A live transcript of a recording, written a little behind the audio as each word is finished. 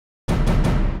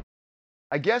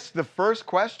I guess the first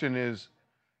question is,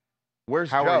 where's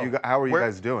How Joe? are you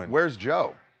guys doing? Where's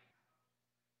Joe?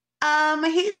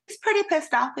 He's pretty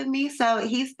pissed off with me. So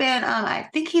he's been, I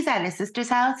think he's at his sister's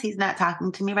house. He's not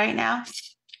talking to me right now.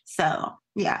 So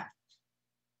yeah.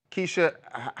 Keisha,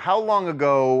 how long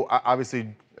ago,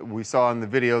 obviously we saw in the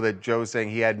video that Joe's saying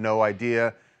he had no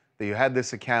idea that you had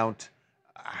this account.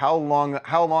 How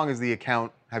long is the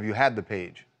account, have you had the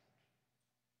page?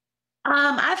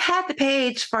 I've had the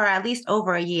page for at least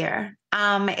over a year.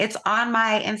 It's on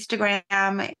my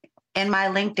Instagram and my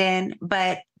LinkedIn,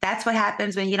 but that's what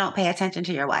happens when you don't pay attention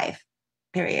to your wife,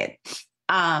 period.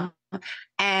 Um,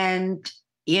 and,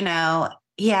 you know,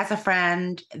 he has a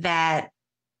friend that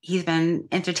he's been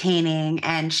entertaining,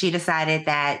 and she decided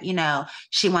that,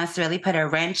 she wants to really put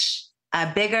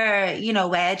a bigger,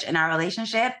 wedge in our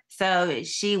relationship. So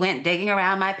she went digging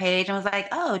around my page and was like,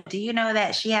 oh, do you know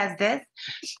that she has this?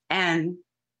 And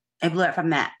it blew up from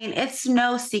that. And it's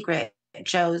no secret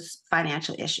Joe's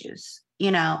financial issues,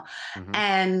 Mm-hmm.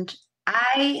 and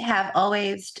I have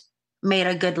always made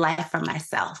a good life for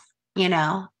myself, you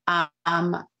know.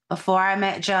 Before I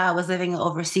met Joe, I was living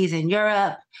overseas in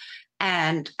Europe,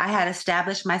 and I had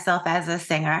established myself as a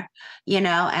singer, and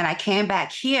I came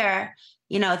back here,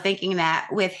 thinking that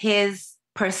with his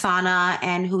persona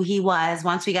and who he was,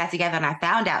 once we got together and I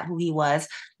found out who he was,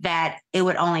 that it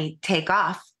would only take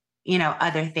off,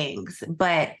 other things.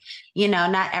 But,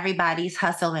 not everybody's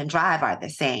hustle and drive are the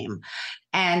same.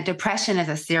 And depression is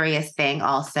a serious thing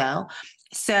also.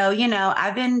 So,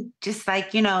 I've been just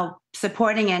like,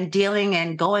 supporting and dealing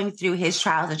and going through his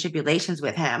trials and tribulations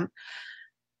with him.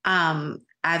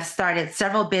 I've started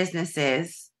several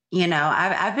businesses,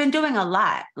 I've been doing a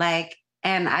lot,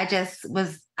 and I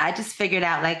just figured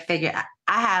out,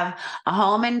 I have a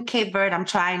home in Cape Verde I'm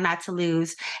trying not to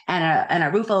lose, and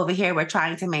a roof over here we're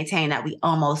trying to maintain that we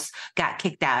almost got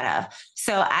kicked out of.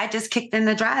 So I just kicked in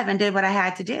the drive and did what I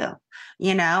had to do,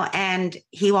 and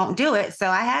he won't do it. So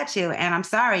I had to, and I'm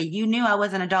sorry, you knew I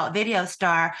was an adult video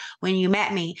star when you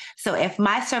met me. So if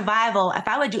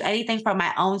I would do anything for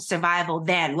my own survival,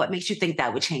 then what makes you think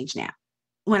that would change now?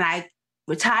 When I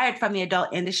retired from the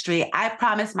adult industry, I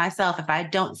promised myself, if I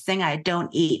don't sing, I don't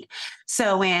eat.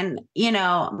 So when,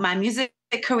 my music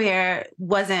career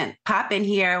wasn't popping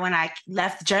here when I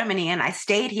left Germany and I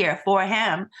stayed here for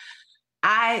him,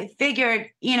 I figured,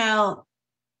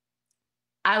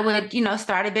 I would,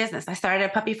 start a business. I started a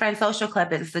puppy friend social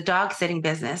club business, a dog sitting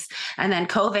business. And then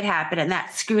COVID happened and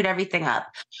that screwed everything up.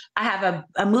 I have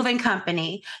a moving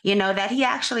company, that he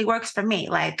actually works for me.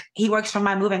 Like, he works for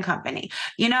my moving company.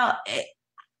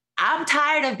 I'm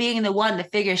tired of being the one to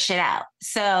figure shit out.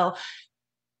 So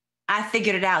I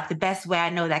figured it out the best way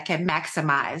I know that can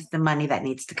maximize the money that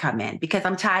needs to come in, because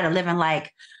I'm tired of living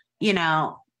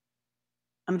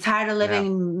I'm tired of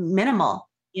living minimal,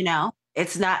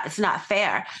 It's not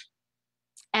fair.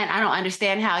 And I don't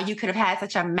understand how you could have had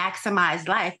such a maximized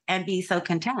life and be so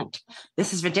content.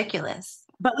 This is ridiculous.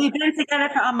 But we've been together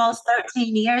for almost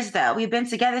 13 years, though. We've been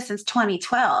together since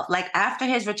 2012, like after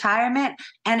his retirement.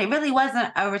 And it really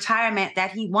wasn't a retirement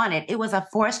that he wanted. It was a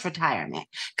forced retirement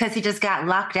because he just got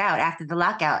locked out after the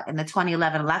lockout in the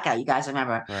 2011 lockout. You guys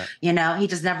remember, Right. He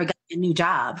just never got a new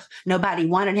job. Nobody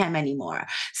wanted him anymore.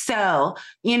 So,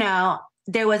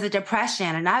 there was a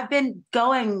depression, and I've been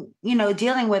going,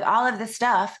 dealing with all of this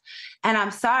stuff. And I'm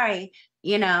sorry,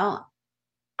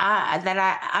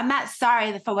 I'm not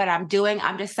sorry for what I'm doing.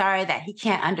 I'm just sorry that he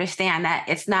can't understand that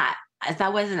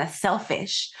that wasn't a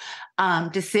selfish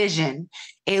decision.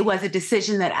 It was a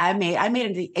decision that I made. I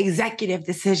made an executive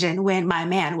decision when my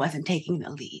man wasn't taking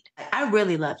the lead. I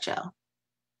really love Joe.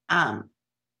 I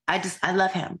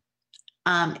love him.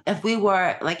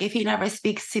 If he never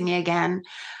speaks to me again,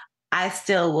 I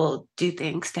still will do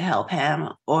things to help him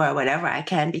or whatever I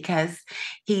can, because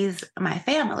he's my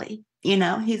family.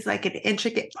 He's like an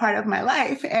intricate part of my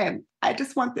life, and I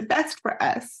just want the best for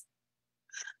us.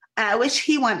 And I wish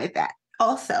he wanted that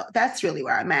also. That's really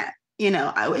where I'm at.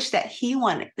 I wish that he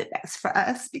wanted the best for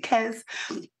us, because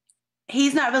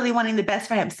he's not really wanting the best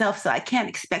for himself. So I can't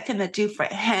expect him to do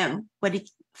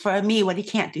for me what he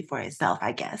can't do for himself,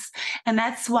 I guess. And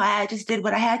that's why I just did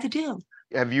what I had to do.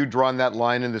 Have you drawn that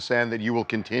line in the sand that you will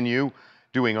continue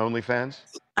doing OnlyFans?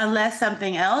 Unless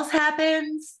something else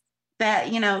happens that,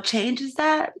 changes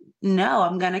that, no,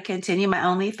 I'm going to continue my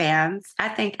OnlyFans. I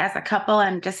think as a couple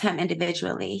and just him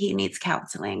individually, he needs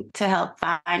counseling to help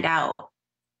find out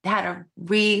how to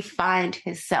re-find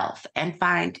himself and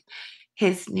find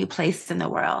his new place in the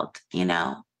world.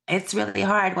 It's really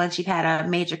hard once you've had a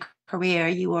major career.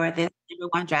 You were the number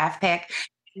one draft pick,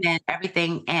 and then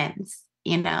everything ends.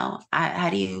 How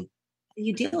do you do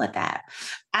you deal with that?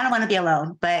 I don't want to be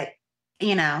alone, but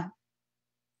you know,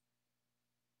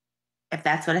 if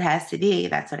that's what it has to be,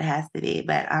 that's what it has to be.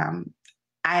 But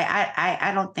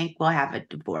I don't think we'll have a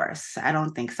divorce. I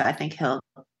don't think so. I think he'll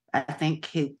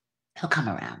come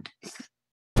around.